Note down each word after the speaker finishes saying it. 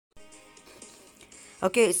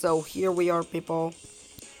Okay, so here we are, people.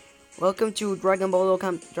 Welcome to Dragon Ball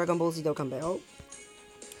Z Dokkan Battle.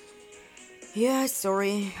 Yeah,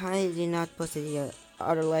 sorry, I did not post the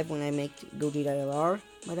other live when I make Gogeta LR,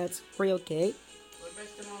 but that's pretty okay.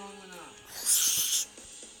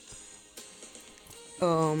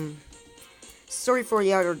 Um, sorry for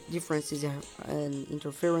the other differences and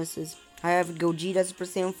interferences. I have Gogeta Super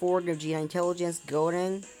Saiyan 4, Gogeta Intelligence,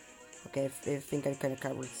 Goten. Okay, I think I kind of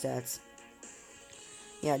covered stats.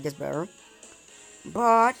 Yeah, that's better.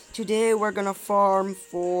 But today we're gonna farm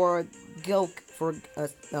for damn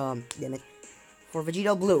it, for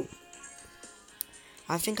Vegeta Blue.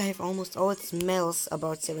 I think I have almost all its medals,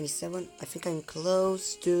 about 77. I think I'm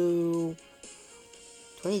close to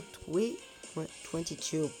 23,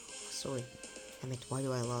 22. Sorry, damn it. Why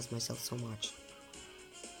do I lose myself so much?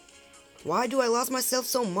 Why do I lose myself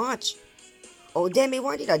so much? Oh damn it!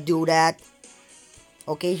 Why did I do that?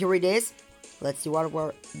 Okay, here it is. Let's see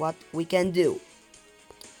what we can do.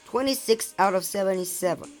 26 out of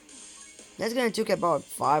 77. That's gonna take about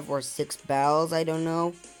 5 or 6 battles, I don't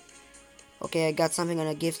know. Okay, I got something on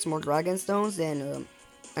a gift, more dragon stones and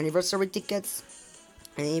anniversary tickets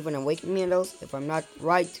and even awakening medals, if I'm not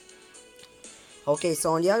right. Okay,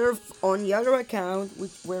 so on the other account,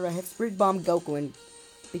 where I have Spirit Bomb Goku and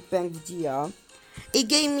Big Bang Vegeta, it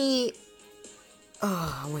gave me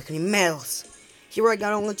awakening medals. Here I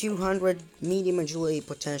got only 200 medium agility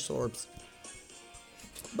potential orbs.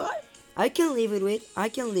 But I can live with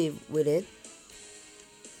it.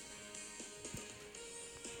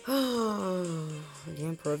 The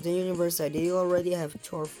Emperor of the Universe. I did already have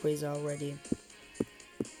TUR Frieza already.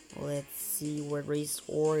 Let's see where is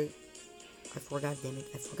I forgot, damn it.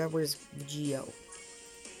 I forgot where's Vegito.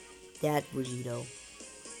 That Vegito. I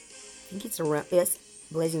think it's around. Yes,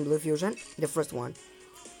 Blazing Blue Fusion. The first one.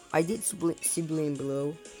 I did Sublime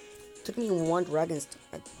Blue. Took me one Dragon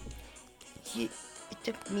Stone. It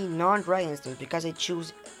took me non-Dragon Stones because I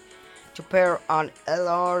choose to pair an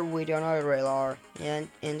LR with another LR, and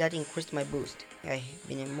that increased my boost. I've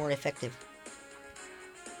been more effective.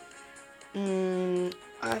 I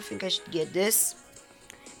think I should get this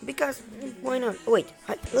because why not? Wait,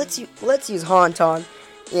 let's use Haunton.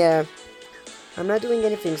 Yeah, I'm not doing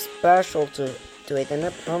anything special to it. I'm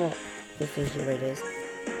not. I think here it is.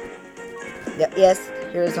 Yeah, yes,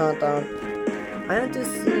 here's Haunton. I want to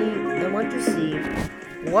see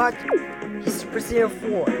what his Super Saiyan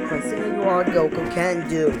 4 from TUR Goku can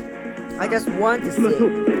do. I just want to see.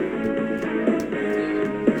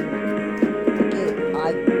 Okay,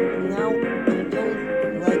 I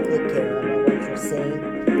don't likely care about what you're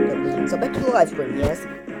saying. So back to the live stream, yes?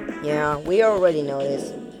 Yeah, we already know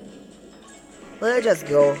this. Let's just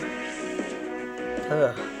go.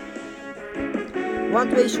 What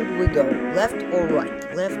way should we go? Left or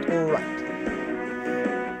right? Left or right?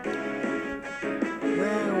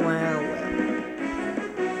 Well.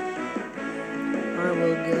 I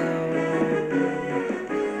will go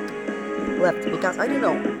left because I don't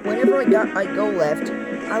know. Whenever I go left,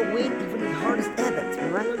 I win even the hardest events.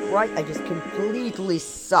 When I go right, I just completely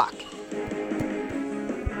suck.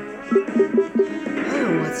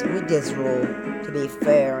 What's with this rule? To be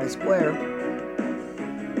fair and square.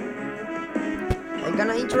 I'm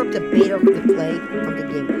gonna interrupt a bit of the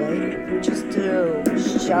gameplay, just to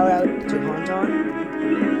shout out to Haunton.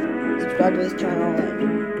 Subscribe to his channel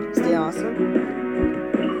and stay awesome.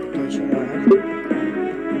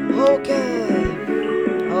 Okay,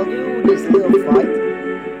 I'll do this little fight,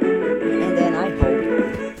 and then I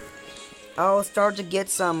hope I'll start to get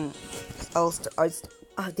some.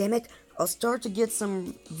 Damn it! I'll start to get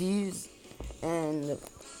some views and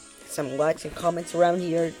some likes and comments around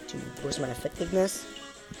here to boost my effectiveness.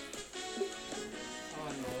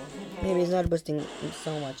 Maybe it's not boosting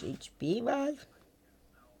so much HP, but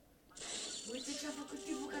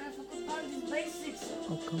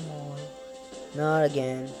oh come on, not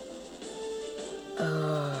again.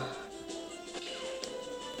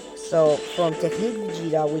 So from Technique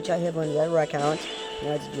Vegeta, which I have on the other account,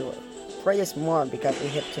 let's do it. Pretty smart because we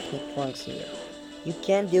have Technique Trunks here. You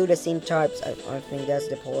can't do the same types. I think that's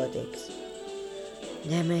the politics.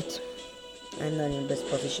 Damn it. I'm not in best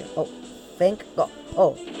position. Oh, thank God.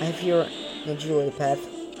 Oh, I have here the agility path.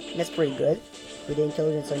 That's pretty good. With the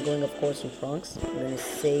intelligence I'm going, of course, in Trunks. I'm gonna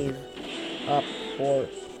save up for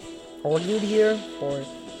dude here, for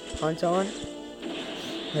Haunton.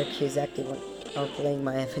 Like he's active on playing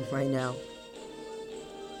my effing right now.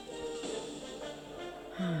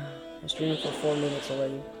 I'm streaming for 4 minutes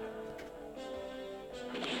already.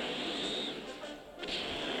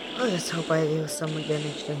 I just hope I do some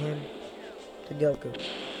damage to him. To Goku.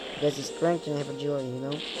 Because it's strength and agility, you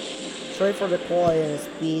know? Sorry for the quality and the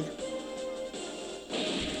speed.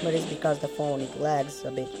 But it's because the phone, it lags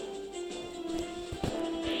a bit.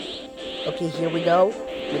 Okay, here we go.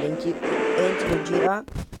 With into Gogeta.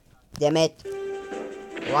 Damn it.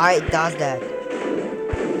 Why it does that?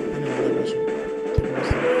 Maybe I should keep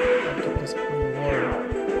myself. I'll keep this clean water.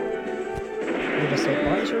 With a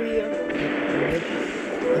surprisor here. Wait.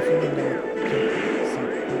 I think I'm gonna take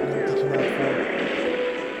him out for.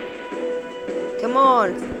 Come on!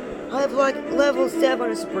 I have like level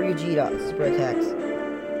 7 Super Gogeta super attacks.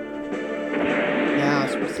 Now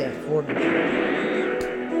Super Saiyan 4 Gogeta.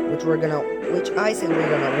 Which I said we're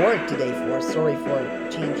gonna work today for. Sorry for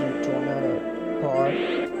changing to another part.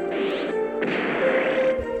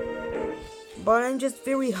 But I'm just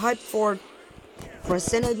very hyped for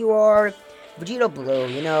Senna TUR Gogeta Blue,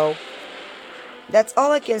 you know. That's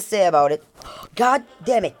all I can say about it. God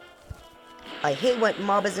damn it. I hate when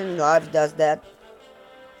Mobs in Live does that.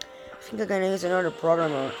 I think I'm gonna use another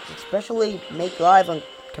programmer, especially make live on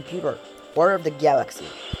computer. War of the Galaxy.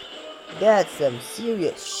 That's some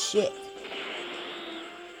serious shit.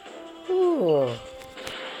 Ooh.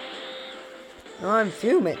 I'm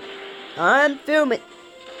fuming.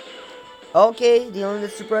 Okay, dealing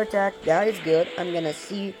with super attack. That is good. I'm gonna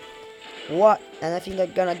see what, and I think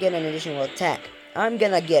I'm gonna get an additional attack. I'm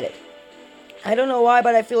gonna get it. I don't know why,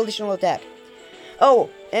 but I feel additional attack. Oh,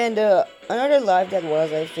 and another live that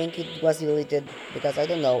was, I think it was deleted because I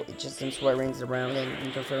don't know. It just seems rings around and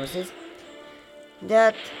interferences.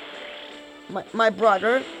 That my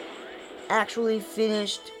brother actually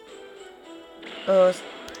finished.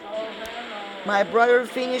 My brother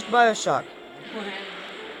finished Bioshock.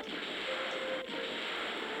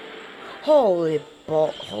 Holy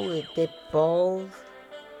dip balls.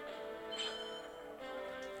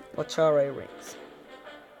 Watch our rings.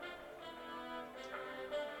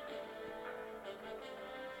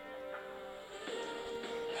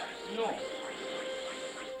 No.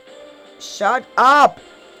 Shut up!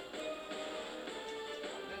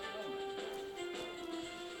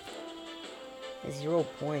 Zero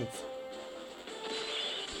points.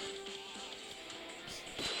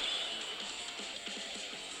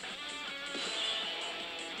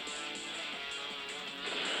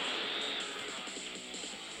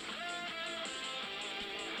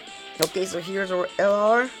 Okay, so here's our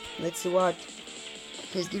LR. Let's see what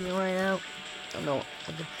he's giving right now. Oh no.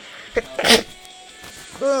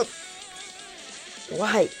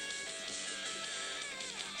 Why?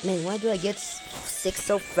 Man, why do I get sick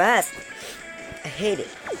so fast? I hate it.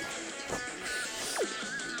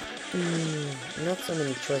 Not so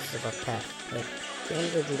many choices of a path. Like, can I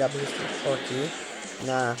do W or 2?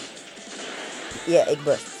 Nah. Yeah, egg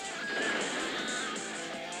burst.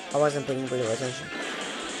 I wasn't paying real attention.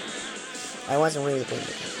 I wasn't really paying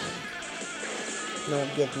attention. No,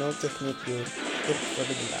 get no technique, dude.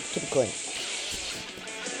 Keep it going.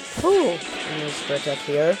 Whew! Another super attack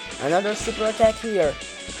here. Another super attack here.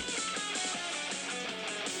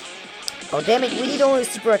 Oh damn it, we need only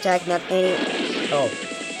super attack, not any. Oh.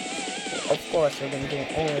 Of course we're gonna do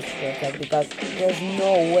only super attack because there's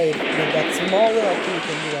no way with that small little thing you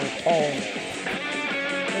can do on its own.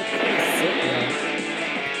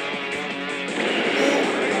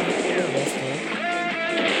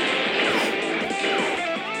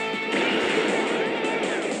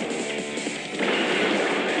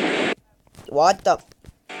 What the?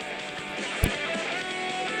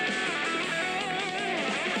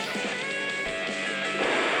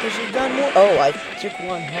 She's done more. Oh, I took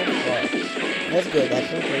one health bar. That's good. That's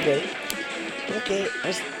pretty good. Okay,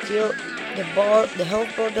 I still the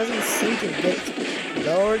health bar doesn't seem to get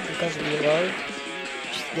lowered because of the load.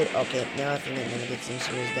 Just get okay. Now I think I'm gonna get some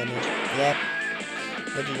serious damage. Yep.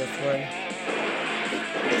 Vegeta Sword.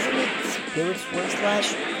 Isn't it Spirit Sword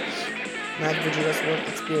slash? Not Vegeta Sword.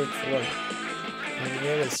 It's Spirit Sword. I'm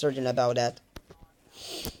really certain about that.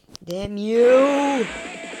 Damn you!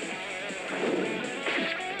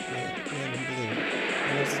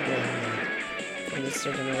 From this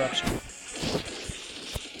certain eruption.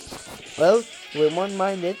 Well, we won't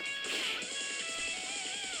mind it.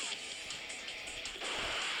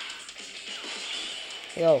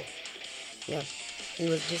 Yo. Yeah. It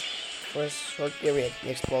was just for a short period,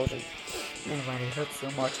 the explosion. And when it hurt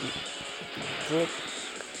so much, it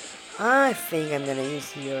I think I'm gonna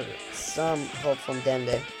use here some help from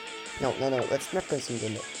Dende. No, let's not consume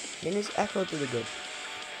Dende. Dende is actually pretty good.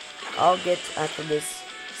 I'll get after this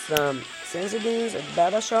some sensor beans at the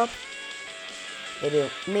battle shop. It'll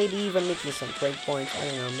maybe even make me some break points. I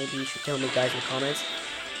don't know, maybe you should tell me guys in the comments.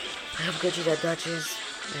 I have Gogeta dodges.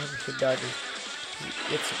 I have hit dodges.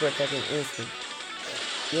 It's super attacking instant.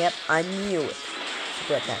 Yep, I knew it.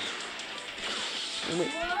 Super attack.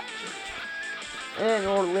 Wait. And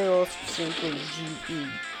our little simple GE.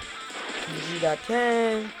 Vegeta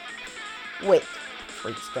 10. Wait.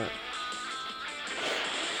 Wait, stop.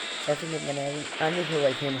 I think I'm gonna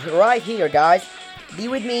annihilate him right here, guys. Be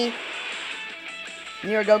with me.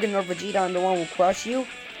 TUR Gogeta or Vegeta, I'm the one who will crush you.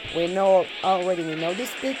 We know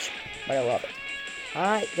this bitch, but I love it.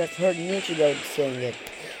 I just heard Nichigo saying it.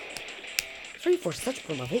 Sorry for such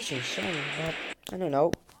provocation, shining, but I don't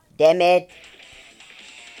know. Damn it!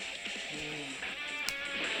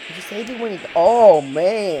 Disable when it. Oh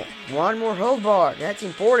man! One more health bar. That's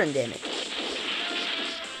important, damn it.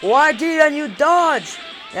 Why didn't you dodge?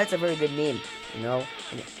 That's a very good meme, you know?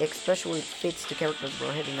 And especially it fits the characters who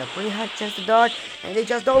are having a pretty high chance to dodge, and they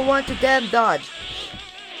just don't want to damn dodge.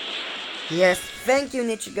 Yes, thank you,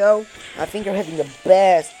 Nichigo. I think you're having the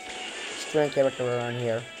best strength character around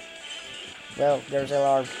here. Well, there's a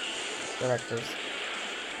lot of characters.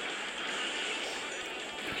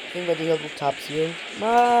 I think that the other tops you,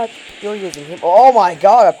 but you're using him. Oh my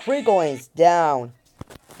god, a critical is down.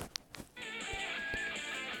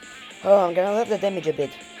 Oh, I'm gonna let the damage a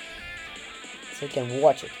bit, so you can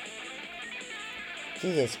watch it.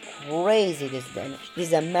 This is crazy, this damage.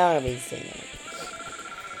 This amount of insane damage.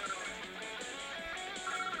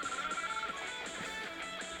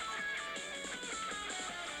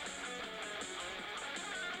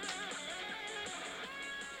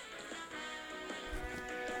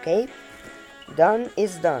 Okay, done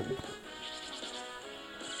is done.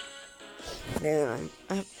 Man,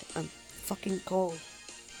 I'm fucking cold.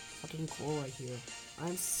 Fucking cold right here.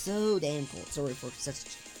 I'm so damn cold. Sorry for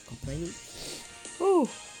such complaining. Oh,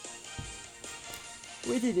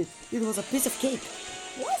 we did it. It was a piece of cake.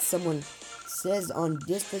 What? Someone says on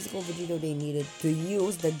this physical Vegeta they needed to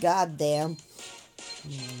use the goddamn.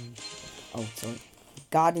 Oh, sorry.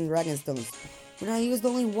 Goddamn Dragon Stones. When I used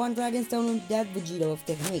only one Dragon Stone on that Vegeta of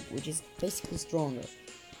technique, which is basically stronger.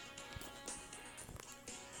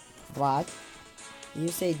 What? You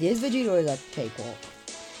say this Vegeta is a cakewalk.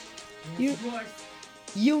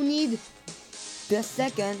 You need the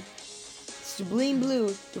second Sublime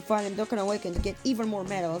Blue to find a Dokkan Awaken to get even more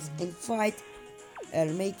medals and fight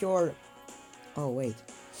and make your. Oh wait,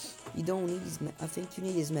 you don't need these. I think you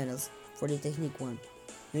need these medals for the technique one.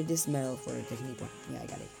 You need this medal for the technique one. Yeah, I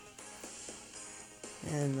got it.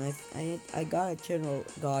 And I got a channel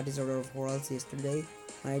God Disorder of Worlds yesterday.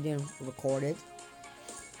 I didn't record it.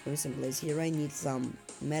 There's some place here. I need some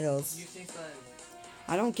medals.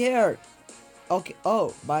 I don't care. Okay.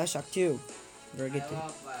 Oh, Bioshock 2. Very good.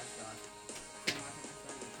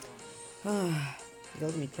 The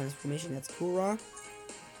ultimate transformation. That's Kura.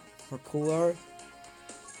 Or Cooler.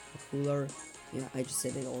 Yeah, I just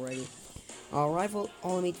said it already. Rifle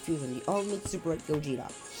Ultimate Fusion. The Ultimate Super Red Gogeta.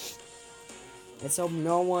 Let's hope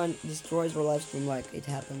no one destroys our live stream like it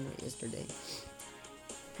happened yesterday.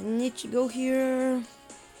 Nichigo here.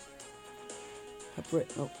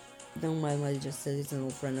 Oh, don't mind what I just said. It's an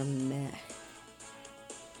old friend of meh.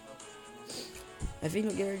 I think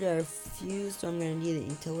we'll get a few, so I'm gonna need the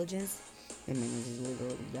intelligence. And my nose is a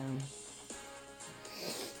little down.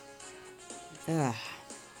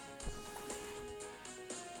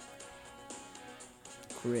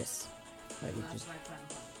 Chris. I would just.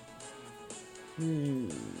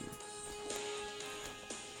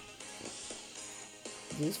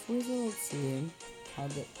 This Frieza, let's see him. How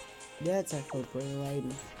good. That's actually pretty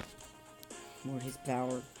lame. More his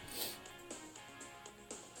power.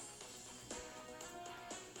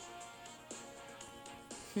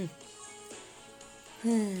 I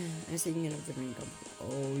think I'm gonna drink up.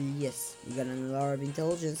 Oh yes, we got a lot of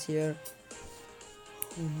intelligence here.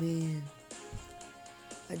 Oh man,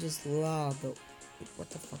 I just love the. What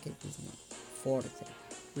the fuck is this name? Forte,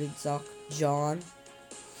 Rizok, John,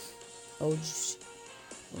 oh,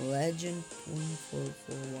 Legend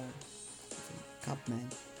 1441, Cupman.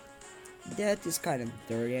 That is kind of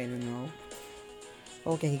dirty. I don't know.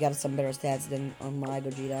 Okay, he got some better stats than on my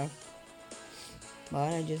Gogeta,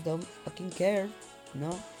 but I just don't fucking care.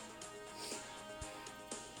 No,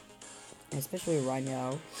 especially right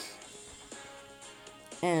now.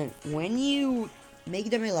 And when you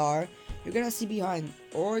make them LR, you're gonna see behind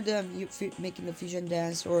or them making the fusion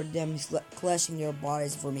dance or them clashing their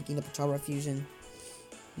bodies for making the Patara fusion.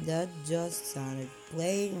 That just sounded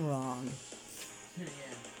plain wrong.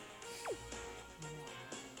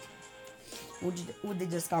 Would they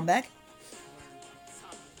just come back?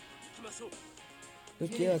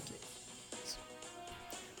 Okay.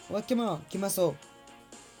 Wakima, kimaso.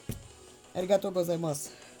 Arigatou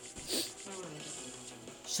gozaimasu.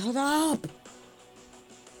 Shut up!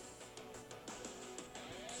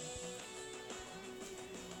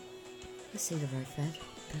 Let's say the right pet,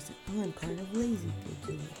 because I'm kind of lazy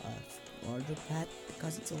to do a larger pet,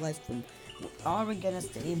 because it's a life from. Are we gonna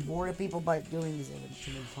stay and bore the people by doing this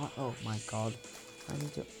eventually? Oh my god. I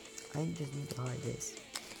just need to hide this.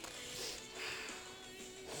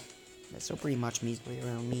 That's so pretty much measly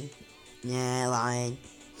around me. Yeah, lying.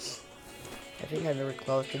 I think I'm very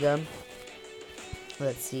close to them.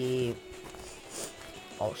 Let's see.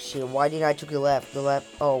 Oh shit, why did I took the left? The left.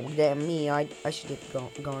 Oh, damn me. I should have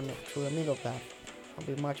gone through the middle path. I'll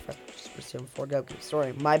be much faster. Just pursue for Goku.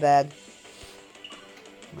 Sorry, my bad.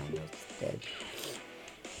 My nose is dead.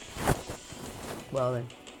 Well then.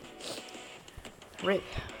 Rip.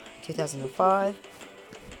 2005.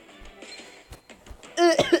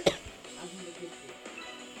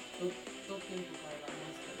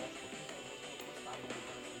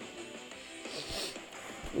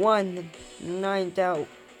 One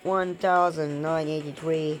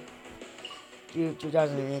 1983 to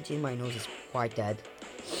 2018. My nose is quite dead.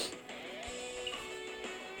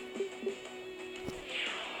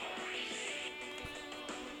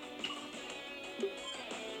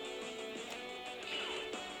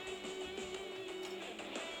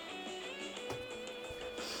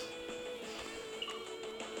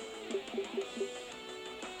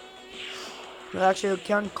 Well, actually, you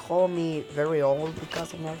can't call me very old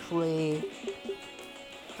because I'm actually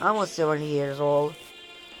almost 70 years old.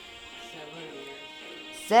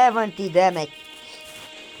 70, damn it.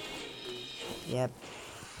 Yep.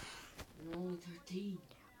 No, 13.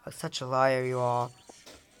 Such a liar you are.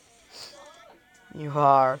 You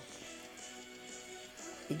are.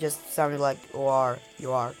 It just sounded like you are.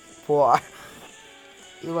 You are. Poor.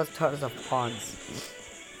 It was tons of puns.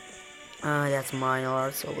 That's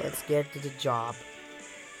minor, so let's get to the job.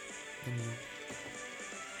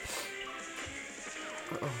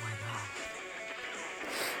 Oh my god.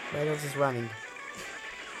 My nose is running.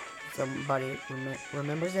 Somebody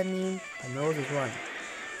remembers that meme? My nose is running.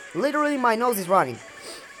 Literally, my nose is running.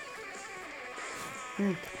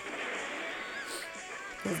 He's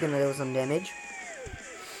gonna do some damage.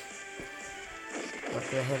 What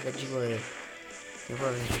the heck, the Jiggly? He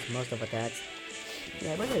probably has most of attacks.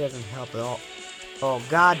 Yeah, but it doesn't help at all. Oh,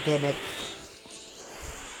 god damn it.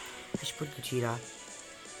 I should put Gogeta.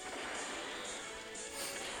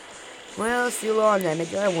 Well, still on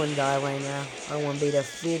damage. I won't die right now. I won't be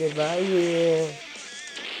defeated by you.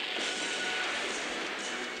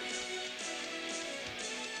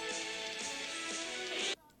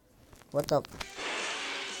 What up?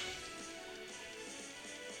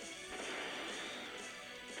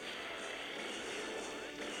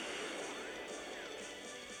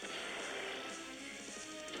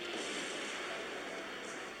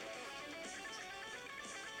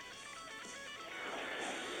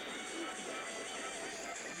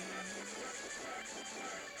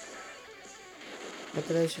 I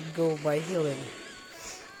thought I should go by healing.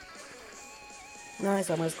 Nice,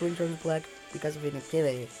 my screen turns black because of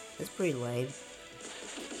inactivity. That's pretty lame.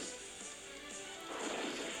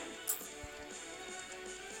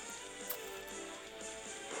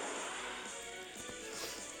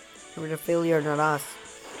 We're the failure, not us.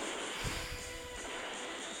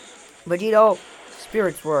 Vegito,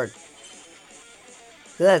 Spirit's word.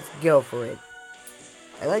 Let's go for it.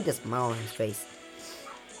 I like the smile on his face.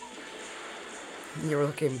 You're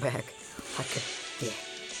looking back like a dick.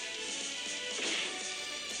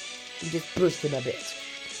 You just pushed him a bit.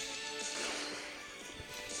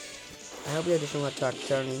 I hope the additional attack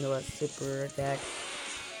turned into a super attack.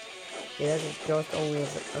 It has just only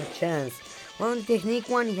a chance. Well, on the technique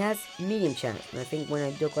one, he has medium chance. And I think when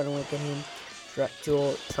I do got awaken him to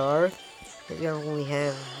TUR, he only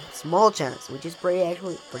have small chance, which is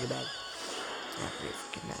actually pretty bad. It's not pretty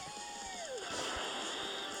freaking bad.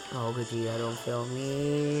 Oh, Gogeta, don't fail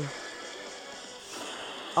me.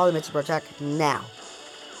 Ultimate super attack now.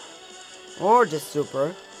 Or just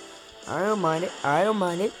super. I don't mind it. I don't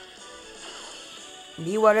mind it.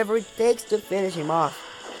 Be whatever it takes to finish him off.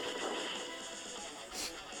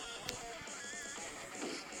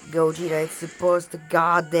 Gogeta, it's supposed to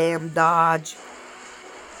goddamn dodge.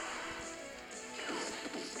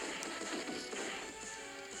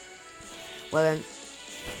 Well then,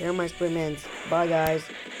 here are my experiments. Bye guys.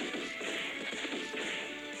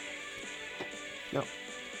 No.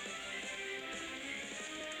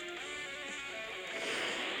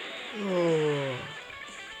 Oh.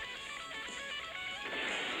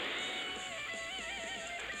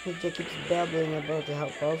 Vegeta keeps babbling about how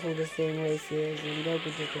powerful the same race is, and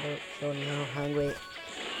Goku just about showing how hungry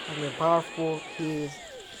and powerful he is.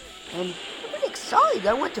 And I'm pretty excited.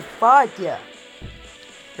 I want to fight ya.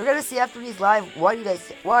 You're gonna see after this live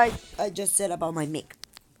why I just said about my mic.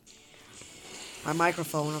 my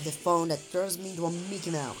microphone of the phone that turns me into a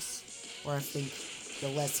Mickey Mouse. Or I think the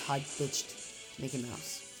less high-pitched Mickey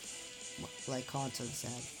Mouse. Like Carlton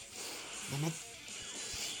said. Damn it.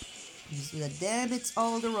 You see the damn it's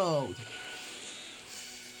all the road.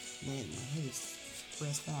 Man, my head is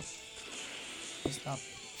pressed up. Pressed up.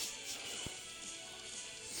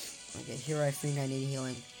 Okay, here I think I need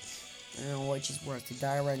healing. I don't know which is worse, to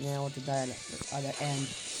die right now or to die at the other end.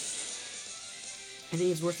 I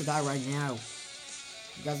think it's worse to die right now.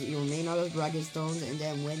 Because you remain out of dragon stones, and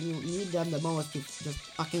then when you need them the most, you just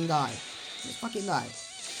fucking die. Just fucking die.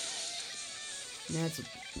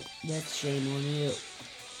 That's shame on you.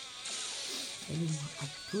 I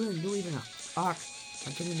couldn't do even a fuck.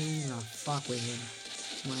 I couldn't do even a fuck with him.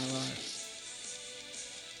 My life.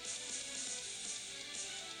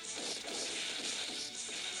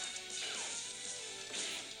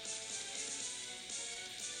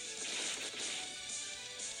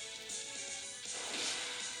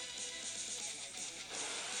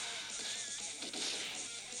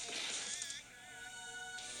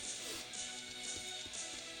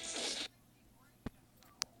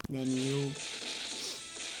 Then you.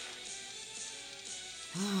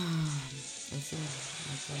 I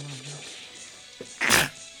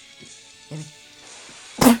think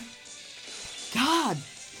God!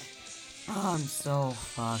 Oh, I'm so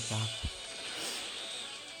fucked up.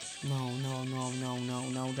 No,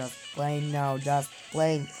 just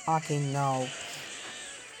plain fucking no.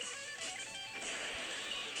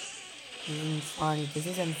 This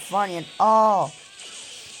isn't funny at all.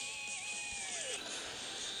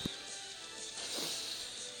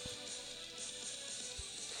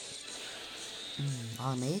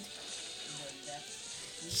 Mate.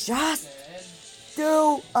 Just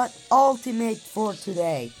do an ultimate for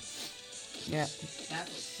today. Yeah. That's what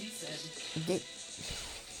she said.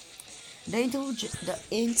 The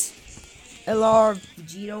int LR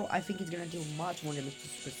Vegito, I think it's gonna do much more damage to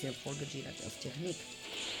Super for Gogeta than Technique.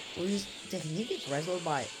 Well, his Technique is wrestled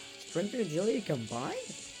by Strength and Agility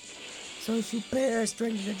combined? So super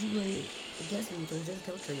Strength and Agility. I guess we can just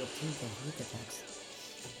counter your team Technique attacks.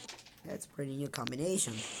 That's a pretty new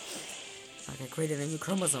combination. Like I created a new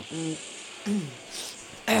chromosome.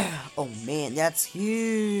 Oh man, that's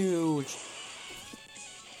huge.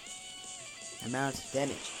 Amount of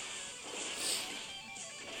damage.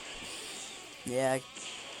 Yeah,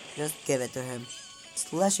 just give it to him.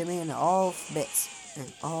 Slash him in all of bits.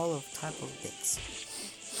 And all of type of bits.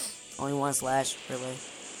 Only one slash, really.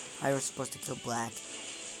 I was supposed to kill Black.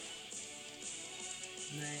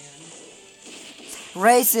 Man.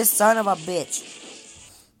 Racist son of a bitch.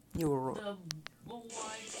 You were The boy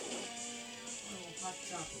hot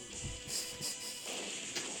chocolate.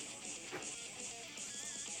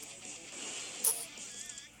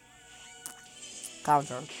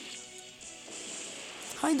 counter.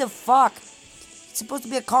 How the fuck? It's supposed to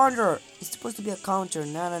be a counter. It's supposed to be a counter,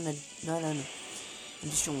 not an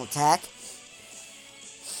additional attack.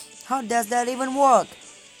 How does that even work?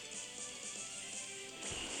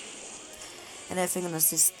 And I think on the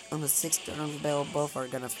sixth turn of the battle, both are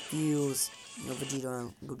gonna fuse. Vegeta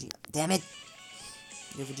and Gogeta. Damn it!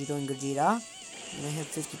 Vegeta and Gogeta. And I have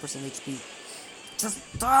 50% HP.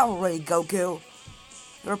 Just die already, Goku!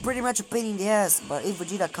 You're pretty much a pain in the ass, but if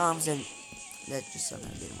Vegeta comes, then that's just something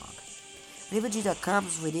I didn't want. If Vegeta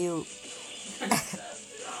comes with you...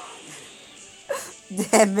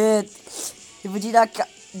 Damn it! If Vegeta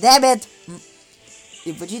damn it!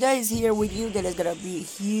 If Vegeta is here with you, then it's gonna be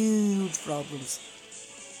huge problems.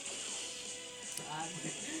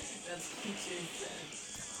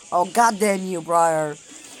 Oh goddamn you, Briar!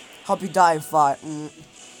 Hope you die in fight.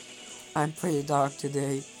 I'm pretty dark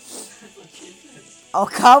today. Oh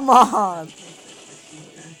come on!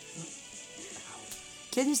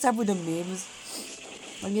 Can you stop with the memes?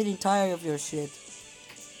 I'm getting tired of your shit.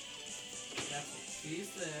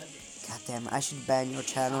 Goddamn, I should ban your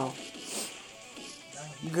channel.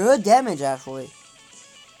 Good damage actually.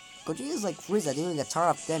 Gogeta is like Frieza doing a ton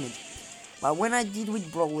of damage. But when I did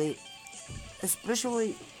with Broly,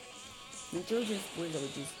 especially Intelligence Frieza,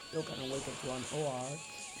 which is still kind of waiting to an OR,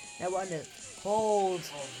 that one that holds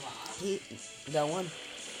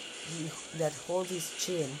that holds his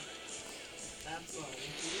chin.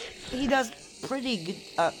 He does pretty good,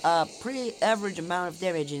 pretty average amount of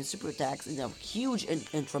damage in super attacks and a huge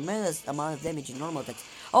and tremendous amount of damage in normal attacks.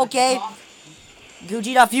 Okay,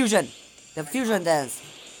 Gogeta fusion, the fusion dance,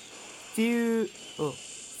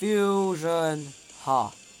 fusion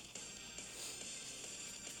ha.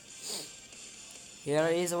 Here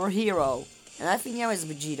is our hero, and I think now is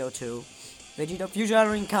Vegito too. Vegito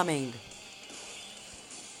fusion incoming,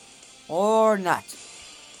 or not.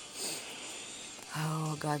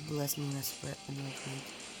 Oh, God bless me, let's spread the night.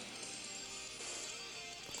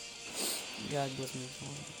 God bless me.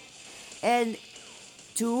 And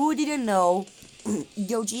to who didn't know,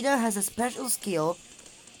 Gogeta has a special skill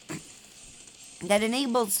that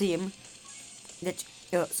enables him that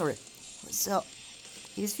so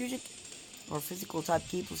his fusion or physical type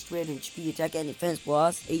keeps straight HP attack and defense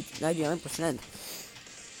plus 99%.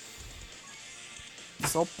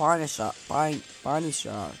 So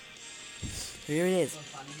Punisher. Here it is.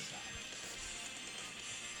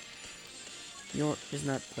 You're just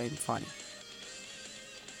not playing funny.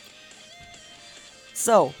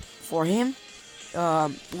 So for him,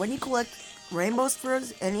 when you collect rainbow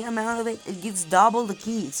spheres, any amount of it, it gives double the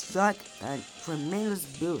key. It's like a tremendous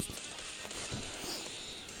boost.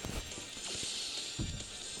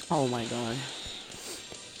 Oh my god.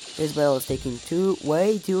 This battle is taking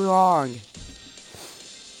way too long.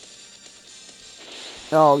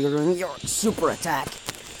 Oh, you're doing your super attack.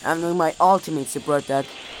 I'm doing my ultimate super attack.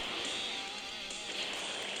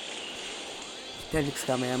 Felix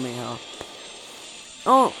Kamehameha.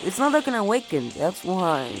 Oh, it's not like an awakened. That's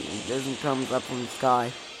why it doesn't come up from the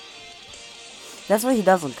sky. That's why he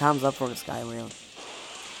doesn't come up from the sky, really.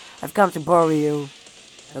 I've come to bury you.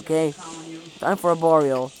 Okay? Time for a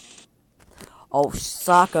burial. Oh,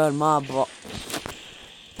 sucker, my bro.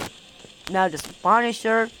 Now just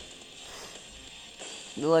Punisher.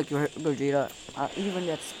 You like your Gogeta. Even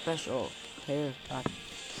that special hair.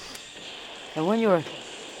 And when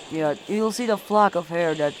you'll see the flock of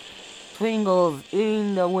hair that twinkles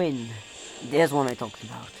in the wind. That's what I talked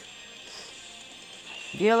about.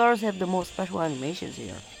 DLRs have the most special animations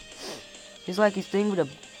here. It's like he's playing with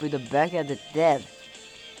the back at the dead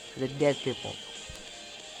people.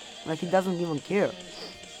 Like he doesn't even care.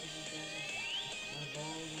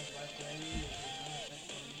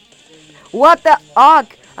 What the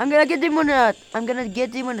fuck? I'm gonna get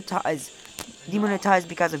demonetized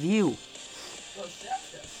because of you.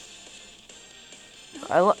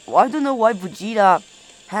 I don't know why Vegeta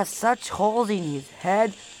has such holes in his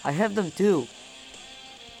head. I have them too.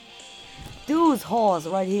 Those holes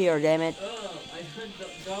right here, damn it.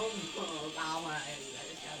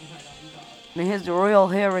 And he has the royal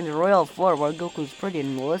hair and the royal fur, while Goku is pretty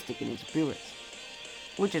animalistic in his appearance.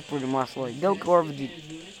 Which is pretty much like Goku or Vegeta.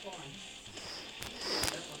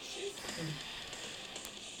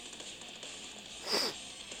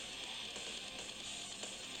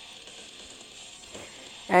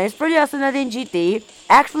 And it's pretty awesome that in GT,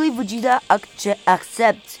 actually Vegeta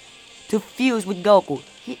accepts to fuse with Goku.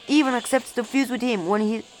 He even accepts to fuse with him when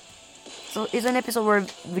he... So it's an episode where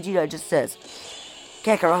Vegeta just says,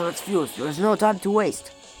 Kakarot, let's fuse, there's no time to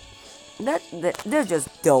waste. That's just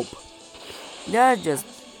dope. That's just...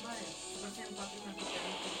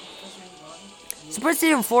 Super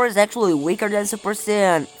Saiyan 4 is actually weaker than Super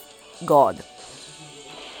Saiyan God.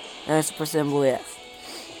 And Super Saiyan Blue S.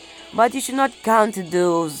 But you should not count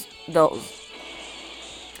those.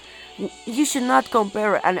 You should not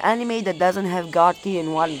compare an anime that doesn't have God Key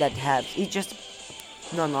and one that has. It's just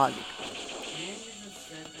non-logic.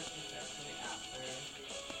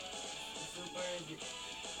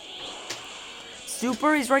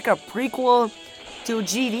 Super is like a prequel to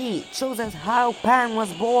GD. It shows us how Pan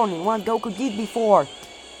was born and what Goku did before.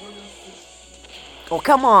 Oh,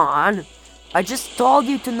 come on! I just told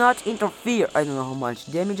you to not interfere. I don't know how much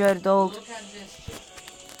damage I told. Look at this.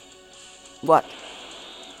 What?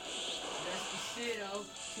 That's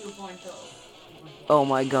the 2.0. Oh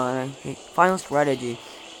my god. Okay. Final strategy.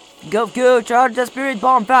 Goku, charge the spirit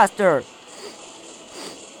bomb faster!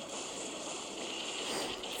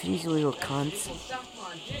 These little cunts.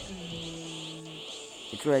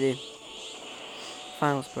 It's ready.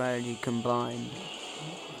 Final strategy combined.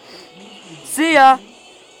 See ya!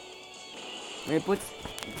 He puts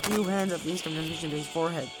 2 hands of instant transmission to his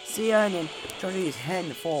forehead. See ya, and then charges his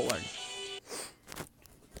hand forward.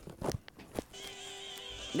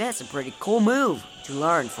 That's a pretty cool move to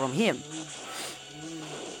learn from him.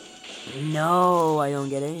 No, I don't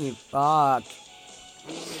get any. Fuck.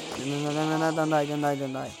 No, don't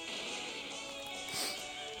die.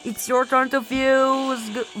 It's your turn to fuse,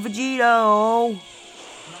 Vegito.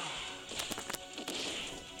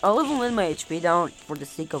 I'll even let my HP down for the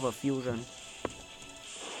sake of a fusion.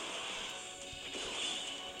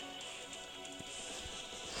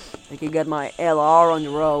 I can get my LR on the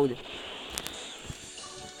road.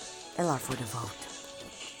 LR for the vote.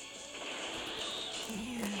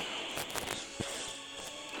 Yeah.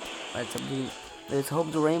 Let's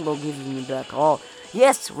hope the rainbow gives me back all.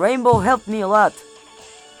 Yes, rainbow helped me a lot.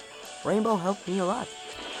 Rainbow helped me a lot.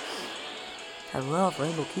 I love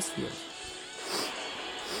rainbow kiss spheres.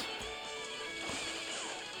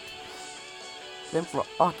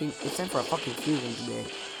 It's time for a fucking fusion today.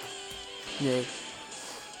 Today.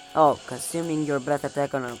 Oh, consuming your breath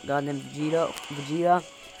attack on a goddamn Vegeta.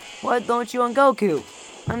 Why don't you on Goku?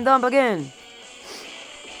 I'm dumb again.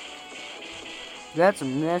 That's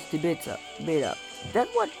some nasty beat up.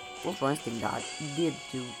 That's what Ultra Instinct did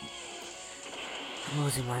to. I'm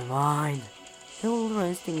losing my mind. The Ultra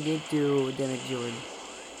Instinct did to damage Jordan.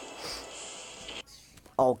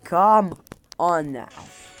 Oh, come on now.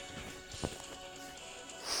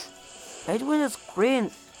 I hate when the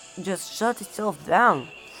screen just shuts itself down.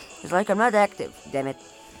 It's like I'm not active, damn it.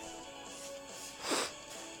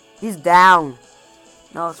 He's down.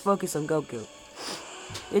 Now let's focus on Goku.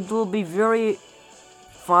 It will be very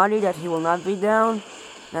funny that he will not be down.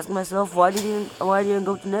 Ask myself why didn't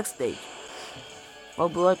go to the next stage. I'll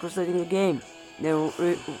be like resetting the game. Then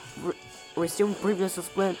resume previous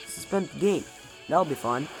suspended game. That'll be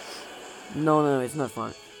fun. No, it's not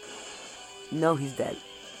fun. No, he's dead.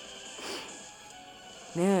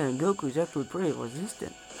 Man, Goku is actually pretty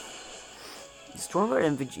resistant. He's stronger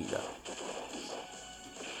than Vegeta.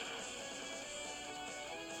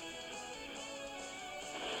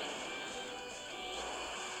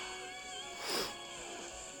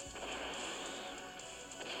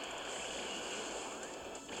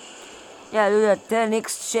 Yeah, do that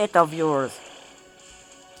 10x shit of yours.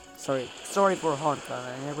 Sorry for Honka.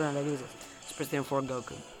 I never know how to use it. It's President for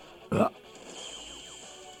Goku.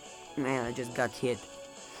 Man, I just got hit.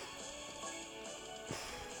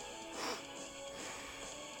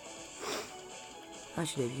 I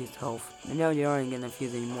should have used health. I know they aren't gonna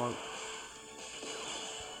fuse anymore.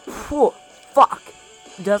 Whoa, fuck!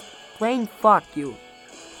 Just plain fuck you.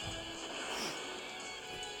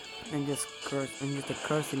 I'm just a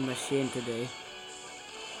cursing machine today.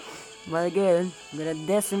 But again, I'm gonna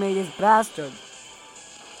decimate this bastard.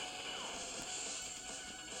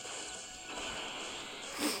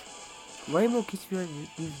 Rainbow keeps being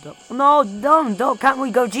used up. No, don't, can't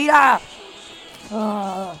we Gogeta?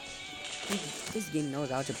 This game knows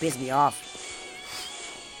how to piss me off.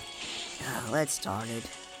 Let's start it.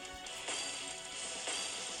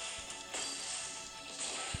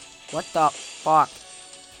 What the fuck?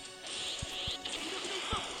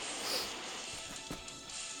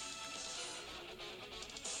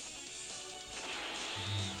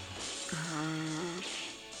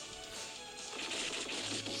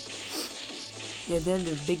 And then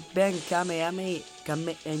the Big Bang Kamehameha,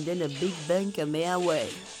 and then the Big Bang Kamehameha way.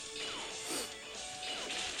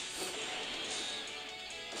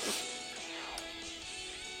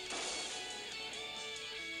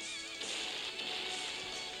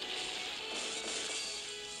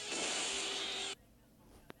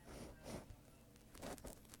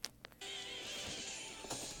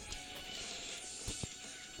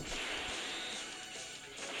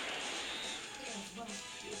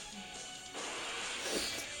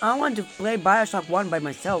 I want to play Bioshock 1 by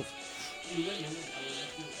myself.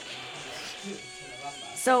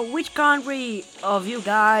 So, which country of you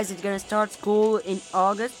guys is gonna start school in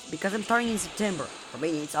August? Because I'm starting in September. For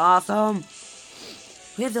me, it's awesome.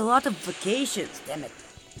 We have a lot of vacations, damn it.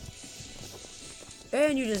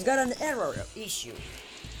 And you just got an error issue.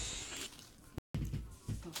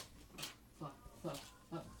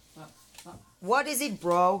 What is it,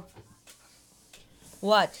 bro?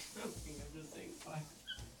 What?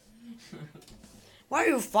 Why are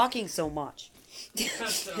you fucking so much?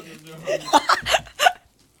 That's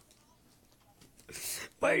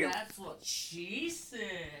what she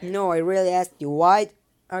said. No, I really asked you, why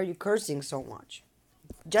are you cursing so much?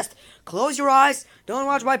 Just close your eyes, don't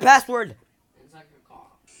watch my password. It's like your car.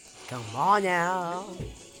 Come on now.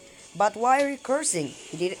 But why are you cursing?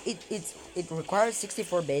 It requires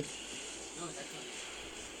 64-bit. No, that's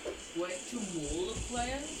not. Wait to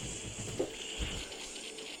multiplayer?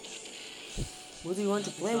 What do you want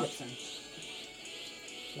to play with?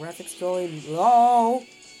 Graphics going low.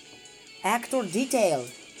 Actor detail.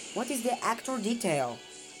 What is the actor detail?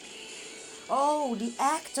 Oh, the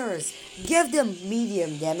actors. Give them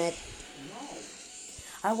medium, damn it. No.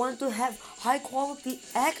 I want to have high quality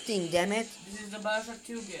acting, damn it. This is the Bioshock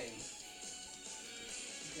 2 game.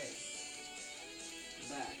 Okay.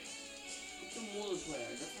 Back. It's a multiplayer.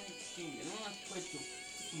 That's not a thing. I don't like to play 2.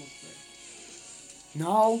 It's multiplayer.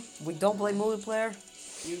 No, we don't play multiplayer.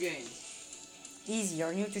 New game. Easy,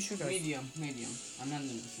 you're new to shooters. Medium. I'm not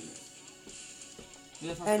new to shooters.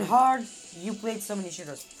 And hard, you played so many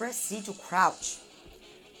shooters. Press C to crouch.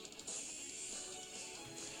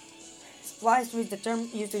 Spliced with the term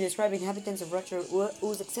used to describe inhabitants of Russia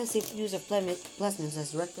whose excessive use of plasmids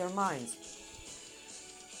has wrecked their minds.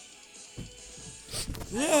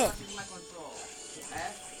 Yeah! My control.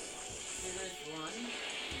 F, trigger is 1,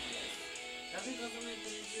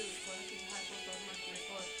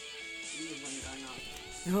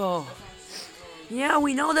 Oh. Yeah,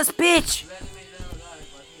 we know the speech.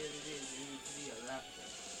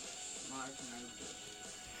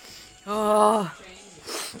 Oh.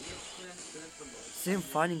 Same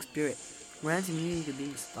fighting spirit. Grants immunity to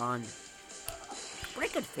being stunned.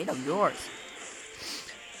 Pretty good fate of yours.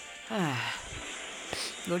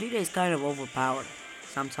 Gogeta is kind of overpowered.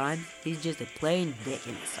 Sometimes he's just a plain dick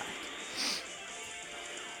inside.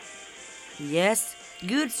 Yes,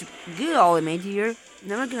 good ultimate here.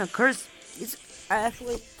 Never gonna curse. It's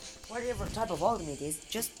actually whatever type of ultimate is.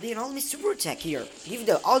 Just the ultimate super attack here. Give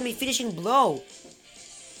the ultimate finishing blow.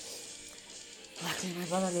 Luckily, my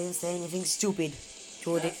brother didn't say anything stupid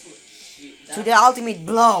to the ultimate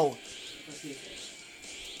blow.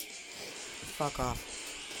 Fuck off.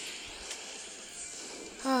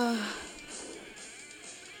 I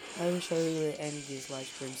wish I really ended this live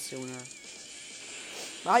stream sooner.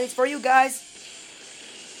 But it's for you guys.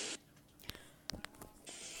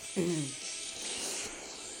 I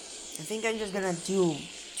think I'm just gonna do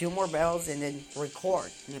 2 more battles and then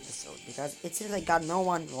record an episode because it seems like got no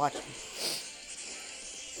one watching.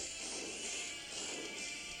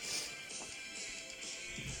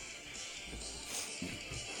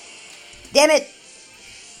 Damn it!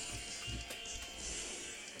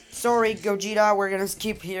 Sorry, Gogeta, we're gonna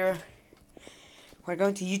skip here. We're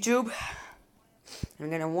going to YouTube. I'm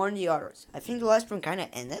gonna warn the others. I think the last one kinda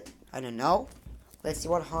ended. I don't know. Let's see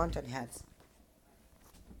what Haunted has.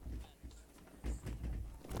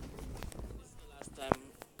 Last time.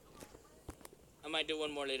 I might do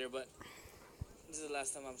one more later, but this is the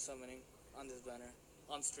last time I'm summoning on this banner.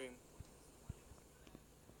 On stream.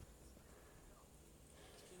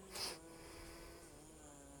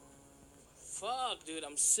 Fuck, dude,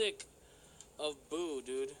 I'm sick of Boo,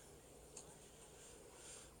 dude.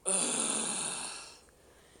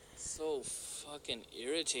 So fucking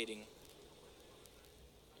irritating.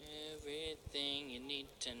 Everything you need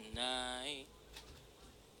tonight.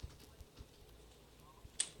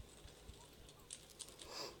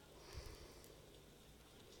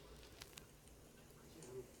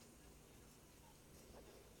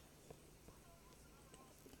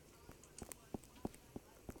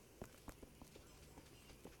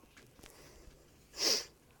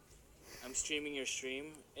 I'm streaming your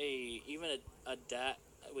stream. Hey, even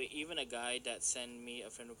even a guy that sent me a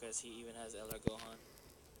friend request, he even has Elder Gohan.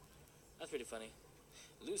 That's pretty funny.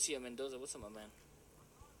 Lucia Mendoza, what's up, my man?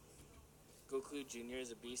 Goku Jr.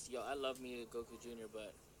 is a beast. Yo, I love me Goku Jr.,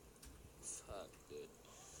 but fuck, dude.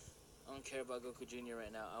 I don't care about Goku Jr.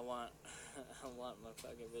 right now. I want my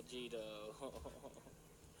fucking Vegito.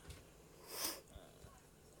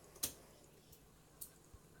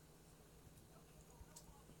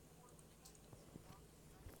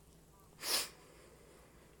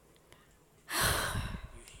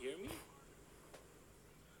 You hear me?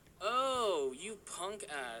 Oh, you punk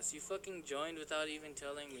ass. You fucking joined without even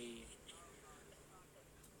telling me.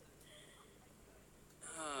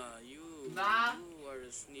 You are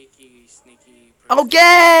a sneaky person.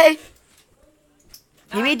 Okay!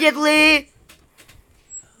 Immediately!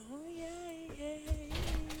 Oh,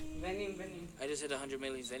 I just hit 100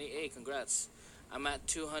 million Zenny. Hey, congrats. I'm at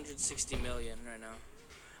 260 million right now.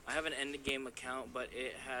 I have an end game account, but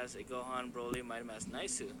it has a Gohan, Broly, Mighty Mask,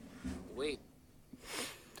 Naisu. Wait.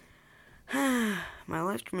 My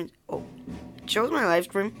live stream is... Oh. It shows my live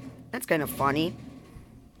stream. That's kind of funny.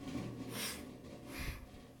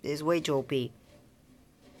 This is way too OP.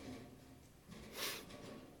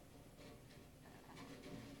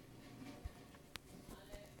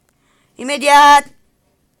 Immediate!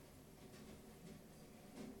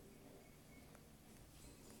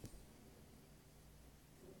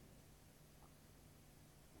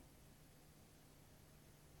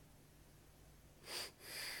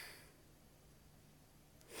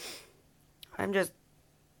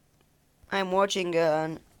 I'm watching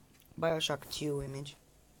an Bioshock 2 image.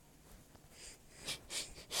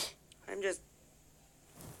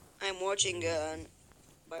 I'm watching an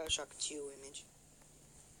Bioshock 2 image.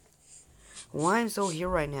 Why I'm so here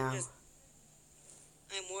right now?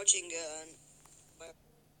 I'm watching an Bioshock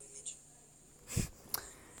image.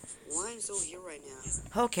 Why I'm so here right now?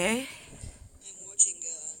 Okay. I'm watching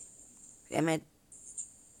Damn it.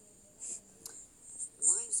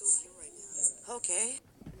 Why I'm so here right now? Okay.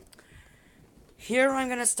 Here I'm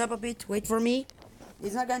gonna stop a bit. Wait for me.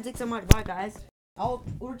 It's not gonna take so much. Bye, guys. I'll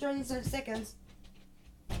return in some seconds.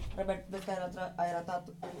 Robert, vezi că ai ratat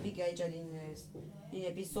un pic aici din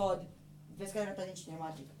episod. Vezi că ai ratat din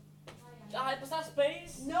cinematic. Ai păsat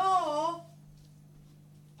space? No!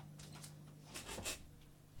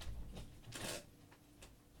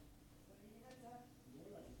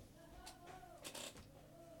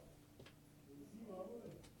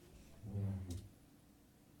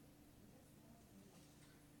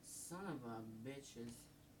 Son of a bitches.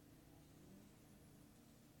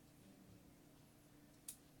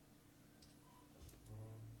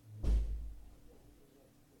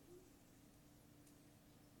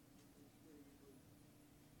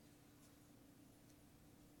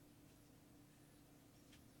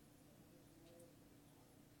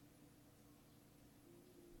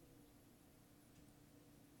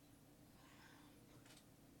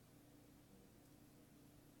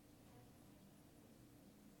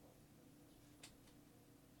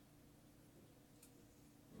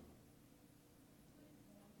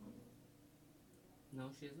 No,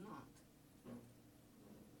 she's not.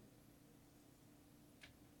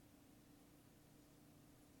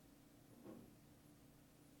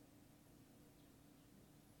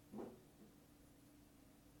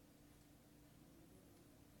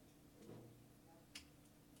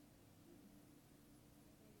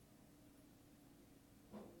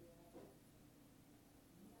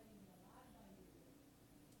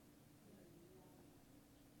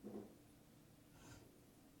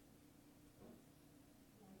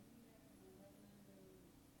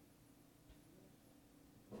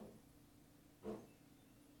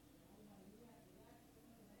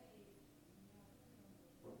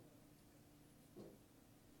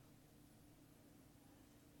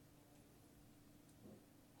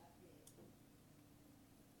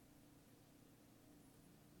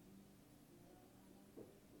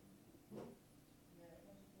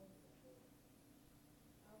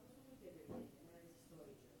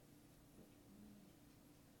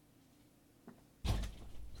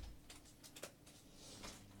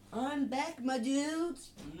 I'm back, my dudes.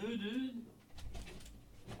 No, dude.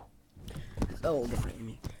 So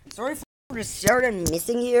different. Sorry for the start I'm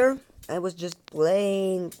missing here. I was just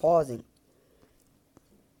playing, pausing.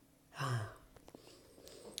 I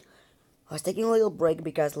was taking a little break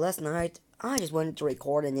because last night I just wanted to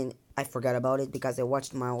record and then I forgot about it because I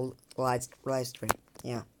watched my old live stream.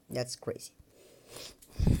 Yeah, that's crazy.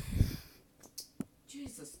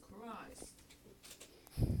 Jesus Christ.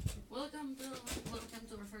 Welcome to our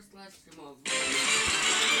first live stream of we're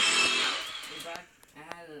back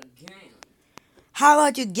at it again. How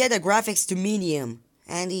about you get the graphics to medium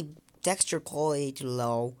and the texture quality to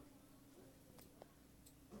low?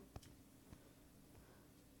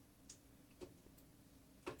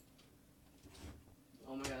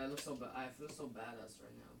 Oh my god, I feel so badass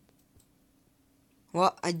right now.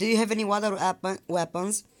 Well, do you have any other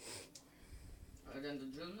weapons? Other than the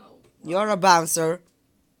drill, no. You're a bouncer.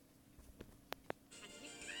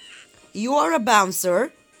 You are a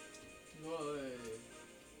bouncer.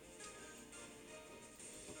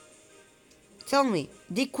 Tell me,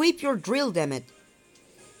 equip your drill, damn it.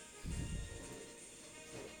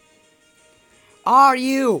 Are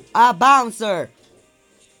you a bouncer?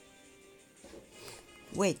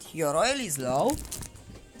 Wait, your oil is low?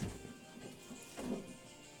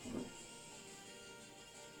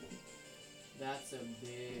 That's a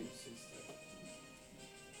big system.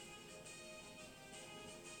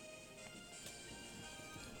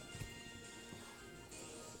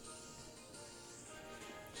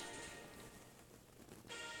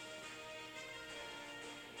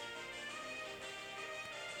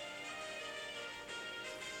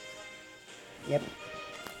 Yep.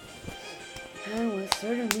 I was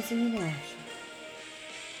sort of missing in action.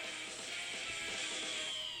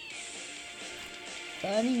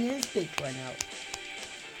 Finding this big right now.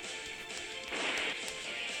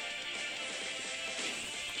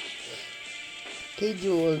 Kid,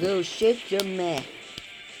 you will do shift your man.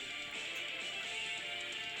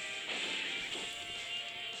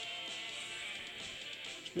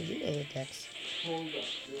 Vegeta attacks. Hold up,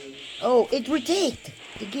 dude. Oh, it reticked!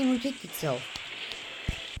 The game reticked itself.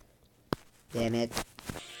 Damn it.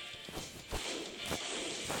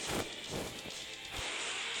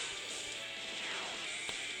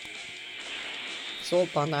 So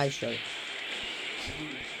Panda sure.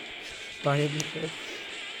 Panini sure.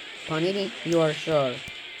 Panini, you are sure.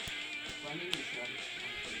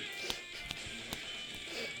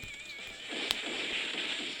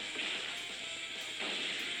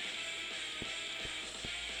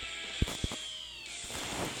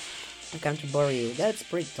 I come to borrow you. That's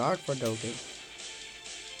pretty dark for Doki.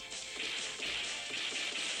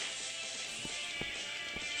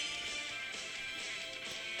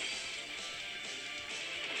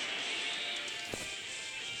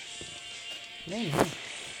 Man,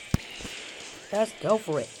 let's go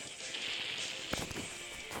for it.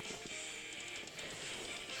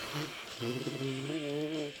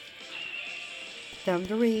 All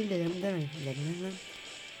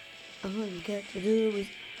you got to do is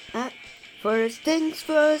first things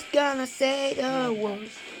first, gonna say the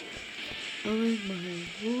words.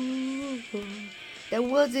 That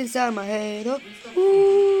was inside my head.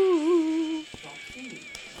 Ooh.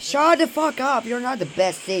 Shut the fuck up. You're not the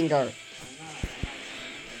best singer.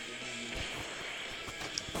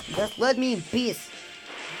 Just let me in peace.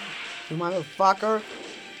 You motherfucker.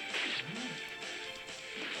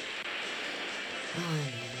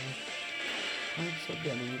 I'm so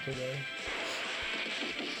dumb today.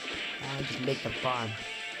 I just make the fun.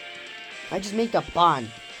 I just make the fun.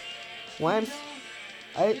 Once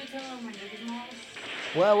I.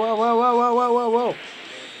 Whoa, whoa, whoa, whoa, whoa, whoa, whoa, whoa.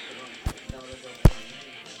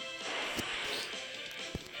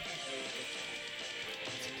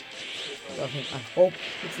 I hope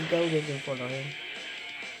it's a go in front of him.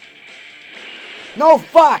 No,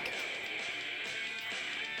 fuck!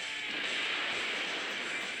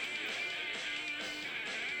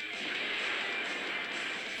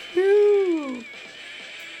 Whew.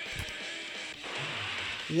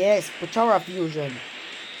 Yes, Patara fusion.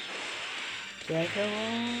 Yeah,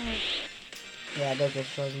 that just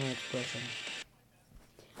shows my expression.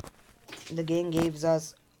 The game gives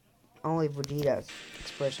us only Vegeta's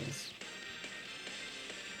expressions.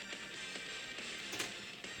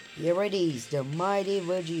 Here it is, the mighty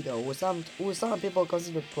Vegeta, who some people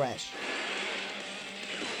consider trash.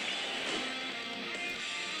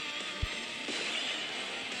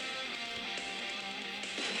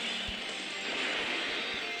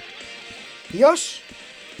 Yosh!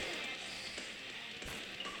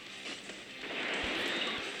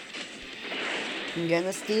 I'm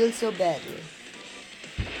gonna steal so badly.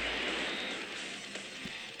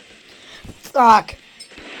 Fuck!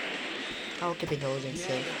 I'll keep intelligence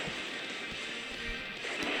safe.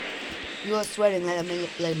 You are sweating like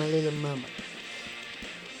my little mama.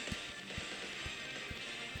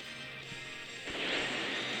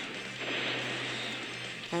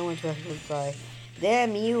 I want to actually try.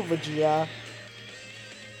 Damn you, Vegeta.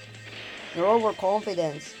 Your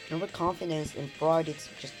overconfidence and pride, it's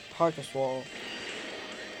just hard to swallow.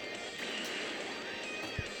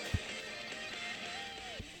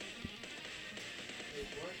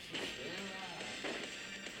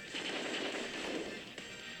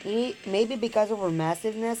 Maybe because of her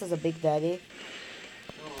massiveness as a big daddy.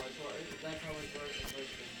 No, that's how it works. It's like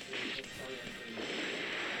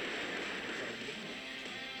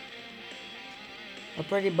the A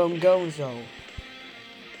pretty bongonzo.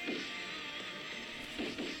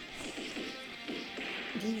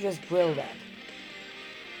 Did you just grill that?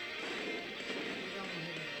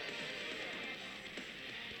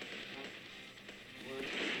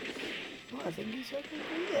 Oh, I think he's looking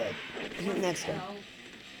pretty good. Next time.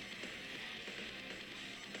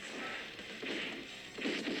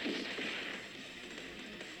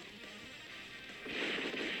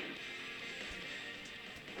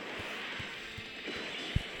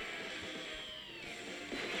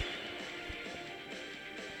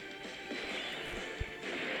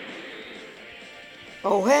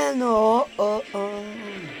 Oh hell no!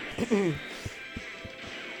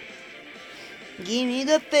 Give me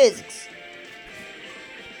the physics.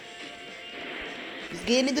 Just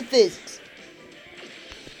give me the physics.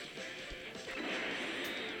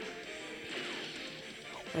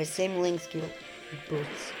 My same link skill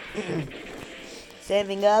boots.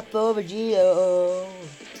 Saving up for Vegeta.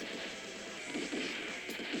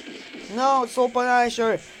 No, Soul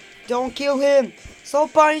Punisher! Don't kill him! Soul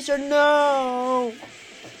Punisher, no!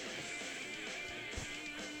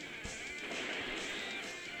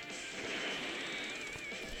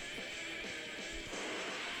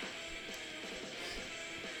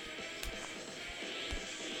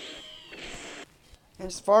 I'm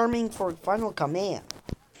farming for Final Command.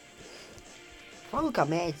 Final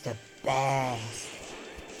Command is the best.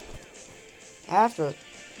 After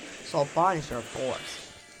Soul Punisher, of course.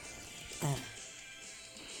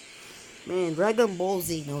 Man, Dragon Ball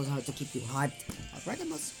Z knows how to keep you hyped. Dragon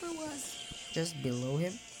Ball Super was just below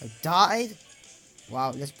him. I died?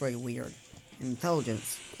 Wow, that's pretty weird.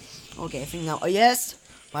 Intelligence. Okay, I think now. Oh, yes!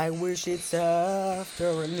 I wish it's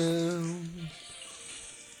afternoon.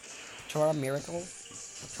 Chora Miracle?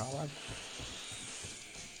 Chora?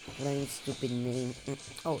 What a stupid name.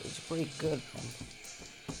 Oh, it's pretty good one.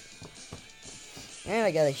 And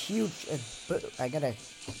I got a huge. I got a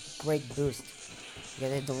great boost. I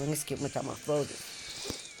got the link skip metamorphosis.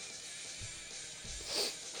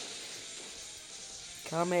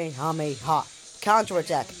 Kamehameha. Counter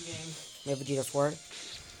attack. We have Vegeta's word.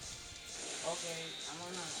 Okay, I'm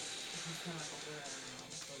gonna go there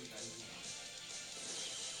and show you guys.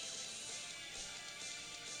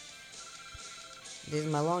 This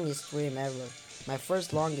is my longest stream ever. My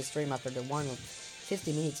first longest stream after the one of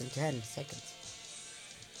 50 minutes and 10 seconds.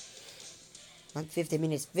 Not 50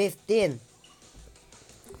 minutes, 15.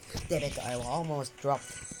 Damn it, I almost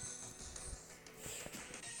dropped.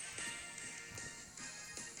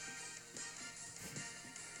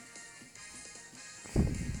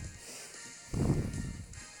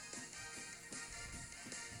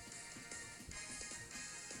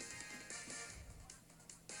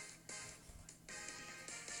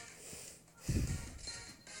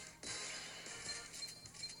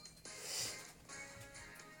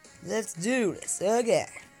 Let's do this again.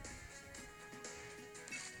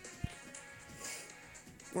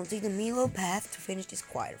 We'll take the Milo path to finish this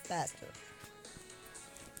quieter faster.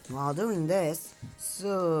 While doing this,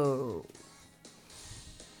 so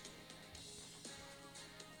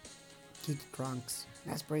keep the trunks.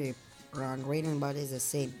 That's pretty wrong. Raiden, but it's the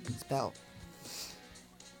same spell.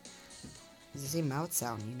 It's the same mouth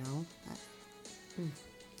sound, you know.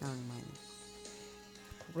 I don't mind.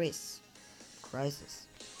 Crisis.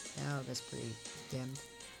 Yeah, that's pretty damned.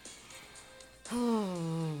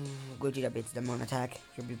 Gogeta beats the moon attack.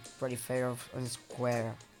 You'll be pretty fair on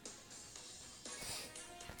square.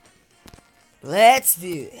 Let's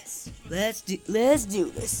do this. Let's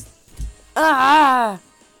do this. Ah!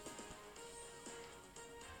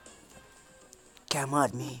 Come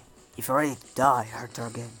at me. If you're ready to die, hard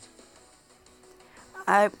target.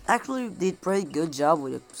 I actually did pretty good job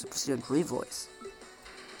with the Super Saiyan 3 voice.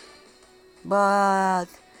 But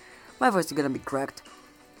my voice is gonna be cracked.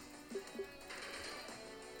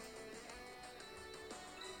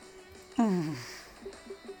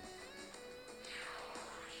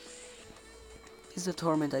 It's a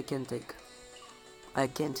torment I can't take. I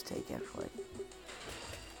can't take actually.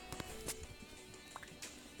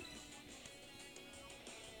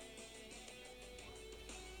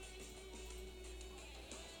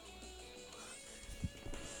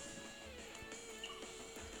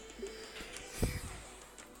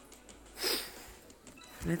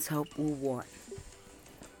 Let's hope we won.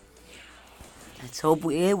 Let's hope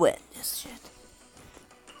we win this shit.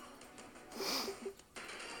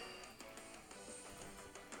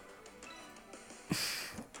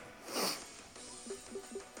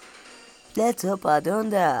 Let's hope I don't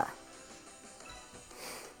die.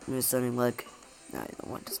 There's something like I don't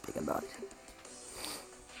want to speak about it.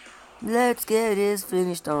 Let's get this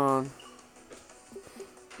finished on.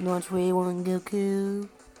 Don't we want Goku?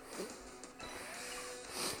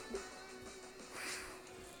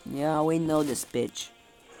 Yeah, we know this bitch.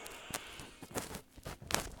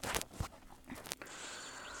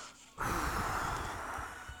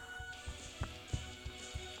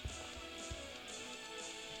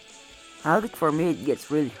 I think for me it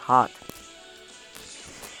gets really hot.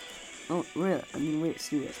 Oh, really? I mean, wait,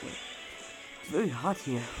 seriously. It's very hot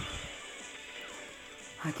here.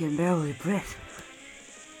 I can barely breathe.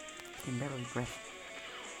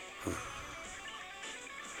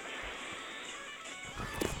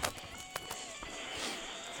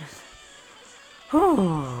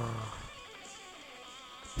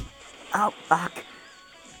 Out back.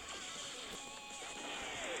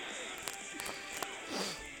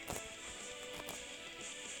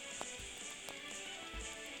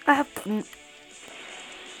 I have.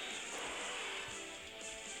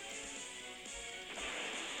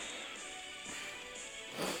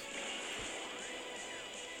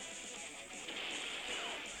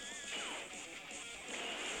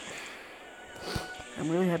 I'm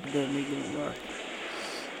really happy that I'm making it work.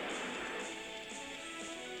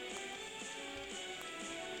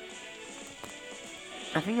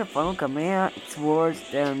 I think the final Kamehameha is worse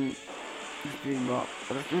than the Street Bomb,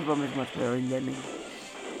 but the Street Bomb is much better in gaming.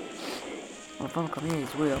 The final Kamehameha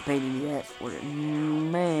is really a pain in the ass for it.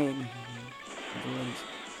 Man.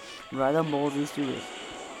 Dragon Ball Z Studios.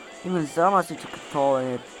 Even Sama took control in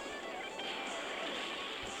it.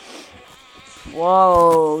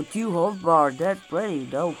 Whoa, 2 health bar, that's pretty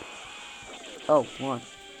dope. Oh, 1.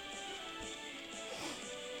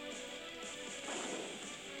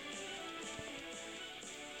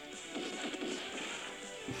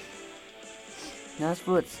 Nice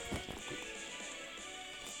foots.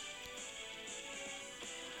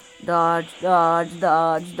 Dodge, dodge,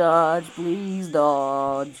 dodge, dodge, please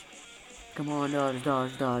dodge. Come on, dodge,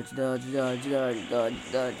 dodge, dodge, dodge, dodge, dodge, dodge,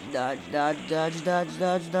 dodge, dodge, dodge, dodge, dodge,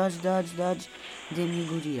 dodge, dodge, dodge, dodge. Then you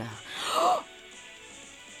Gogeta.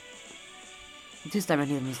 This time I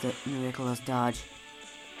need to miss the miraculous dodge.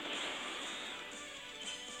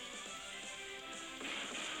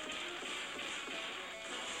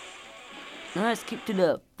 Nice kick to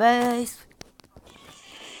the face.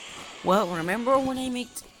 Well, remember when I made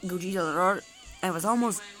Gogeta Roar? I was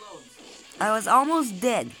almost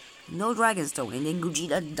dead. No Dragon Stone, and then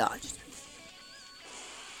Gogeta dodged.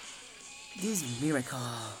 This miracle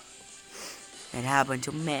that happened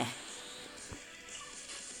to me.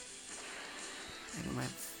 And my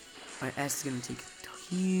ass is gonna take a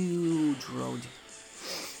huge road.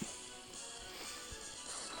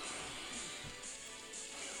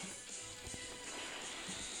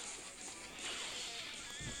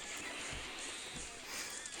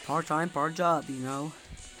 Part-time, part job, you know.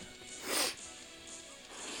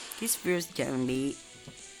 His fears can be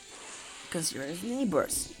considered as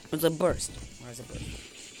neighbors. It's a burst. Where's a burst?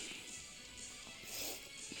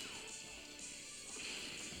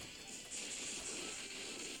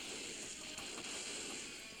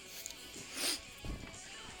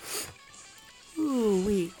 Ooh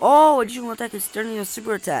wee. Oh, additional attack is turning a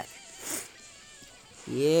super attack.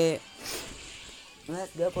 Yeah.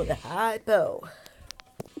 Let's go for the hypo.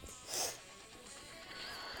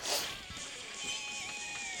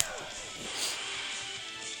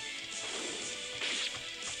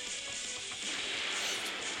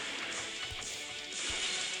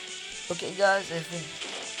 Okay guys, I think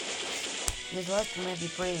this last might be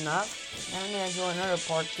pretty enough. I'm gonna do another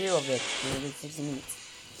part 2 of it. Maybe 60 minutes.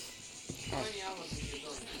 How many hours did you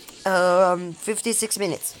go? 56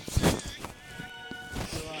 minutes.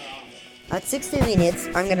 At 60 minutes,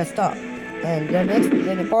 I'm gonna stop. And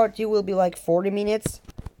then the part 2 will be like 40 minutes.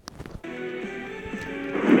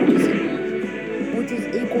 Which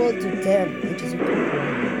is equal to 10. Which is equal to 1.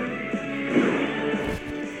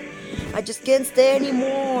 I just can't stay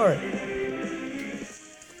anymore.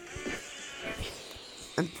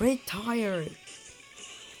 I'm pretty tired.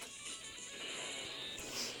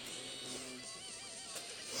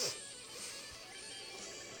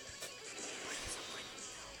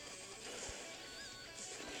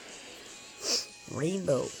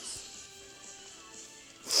 Rainbow.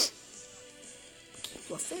 Keep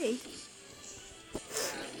your faith.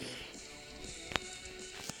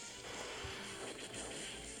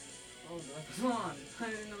 Oh, come on. I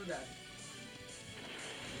didn't know that.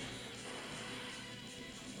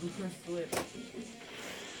 We can flip. Next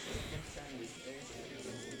time is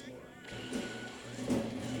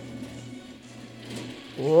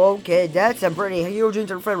Okay, that's a pretty huge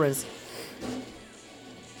interference.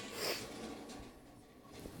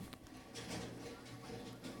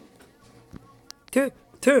 Two.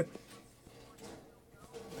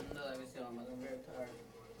 No, let me see. I'm very tired.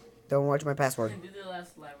 Don't watch my password. I did the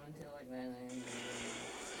last live until like 9 a.m.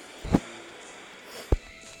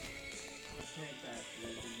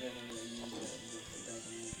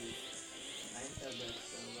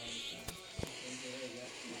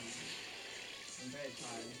 I'm very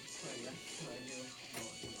tired. Sorry, that's what I do.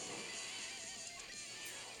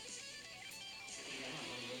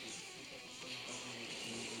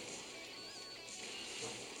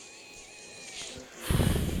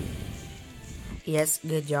 Yes,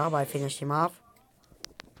 good job. I finished him off.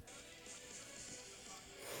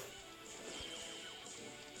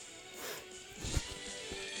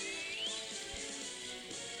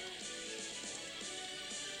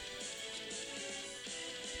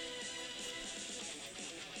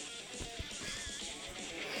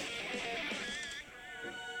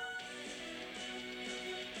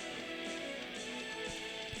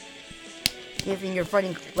 You think you're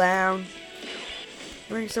fighting clown? I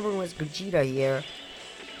think someone was Gogeta here.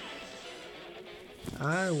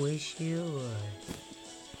 I wish you would.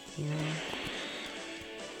 You know?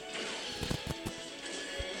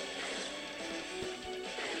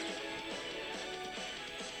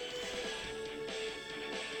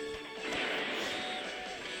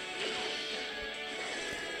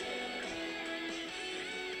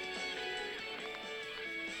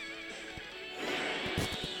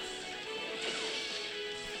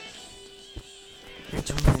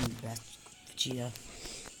 That's my best Vegeta.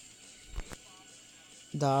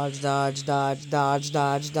 Dodge, dodge, dodge, dodge,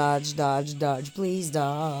 dodge, dodge, dodge, dodge, please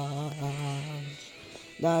dodge.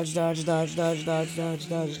 Dodge, dodge, dodge, dodge, dodge, dodge,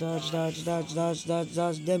 dodge, dodge, dodge, dodge, dodge, dodge,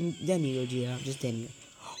 dodge, damn you, Vegeta, just damn you.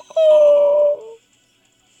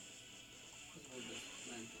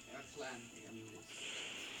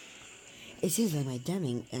 It seems like my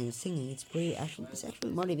damming and singing, it's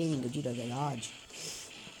actually motivating Gogeta to dodge.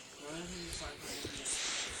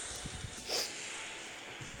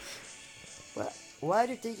 Why are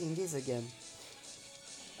you taking this again?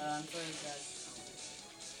 I'm sorry, guys.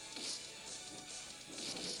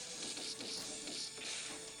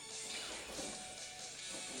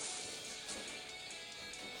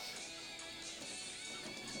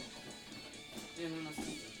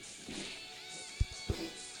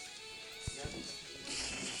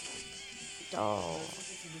 Oh.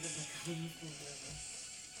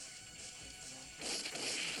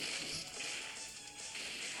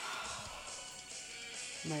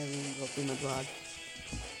 My room will be my blood.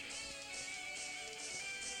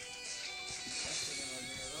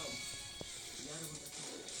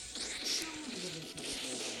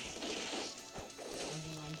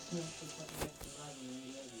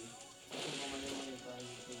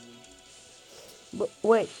 But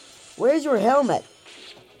wait, where's your helmet?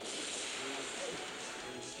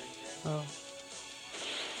 Oh.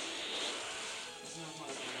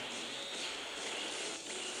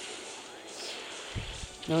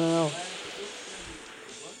 No, no, no.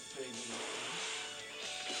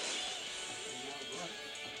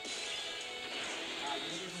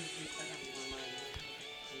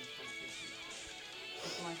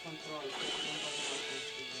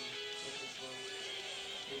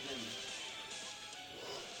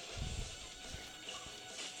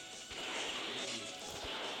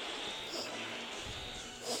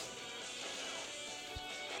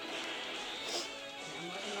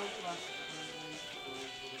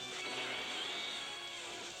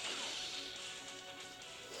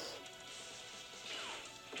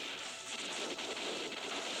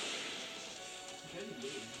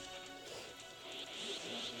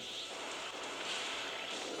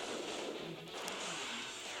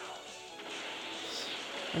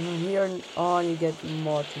 And from here on, you get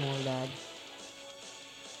much more lag.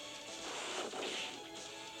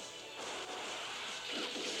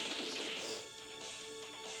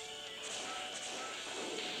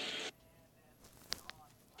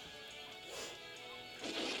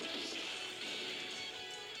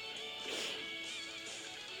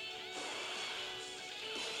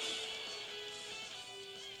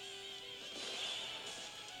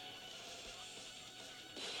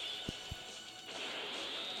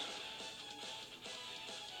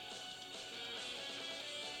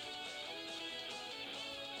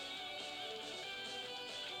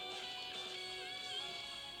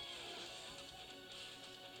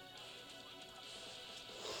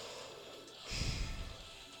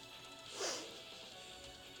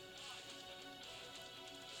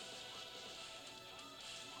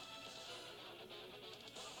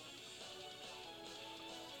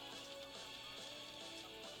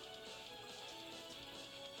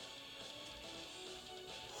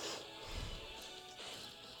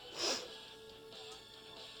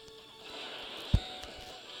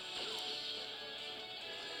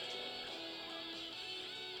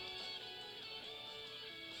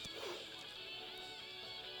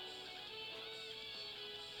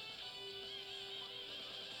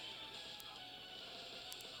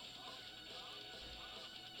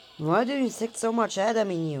 Why do you insect so much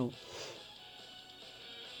Adam in you?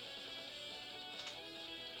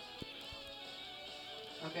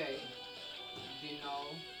 Okay. Do you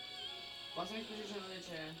know? What's my position on the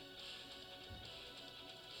chair?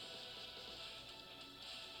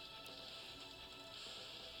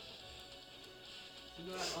 Do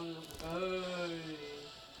I on the... Hey.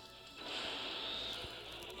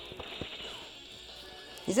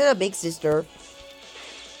 Is that a big sister?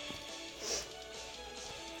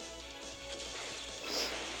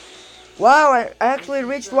 Wow, I actually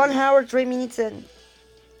reached 1 hour, 3 minutes and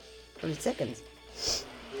 30 seconds.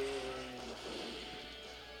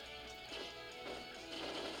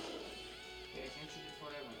 Okay, I can shoot it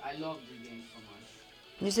forever. I love this game so much.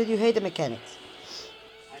 You said you hate the mechanics.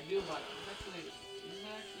 I do, but it's actually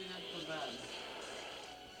not so bad.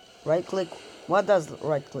 Right click. What does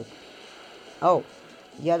right click? Oh,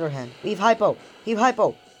 the other hand. Leave hypo. Leave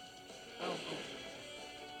hypo. Oh,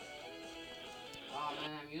 oh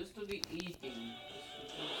man, I'm used to the eating.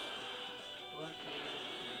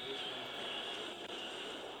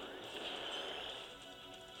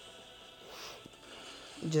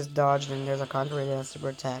 You just dodged and there's a counter and a super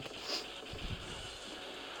attack.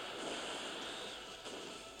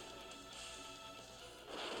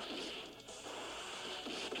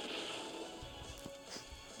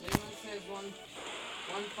 Anyone says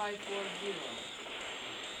 1540.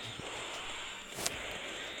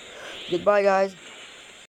 Goodbye, guys.